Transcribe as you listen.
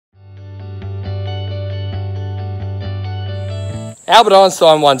Albert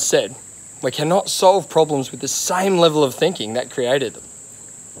Einstein once said, "We cannot solve problems with the same level of thinking that created them."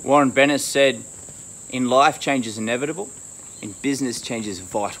 Warren Bennis said, "In life, change is inevitable. In business, change is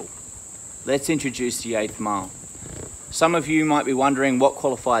vital." Let's introduce the 8th mile. Some of you might be wondering what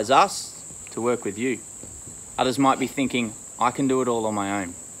qualifies us to work with you. Others might be thinking, I can do it all on my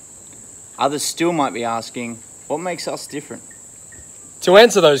own. Others still might be asking, what makes us different? To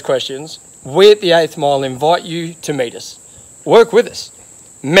answer those questions, we at the 8th mile invite you to meet us, work with us,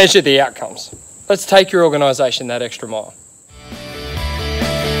 measure the outcomes. Let's take your organisation that extra mile.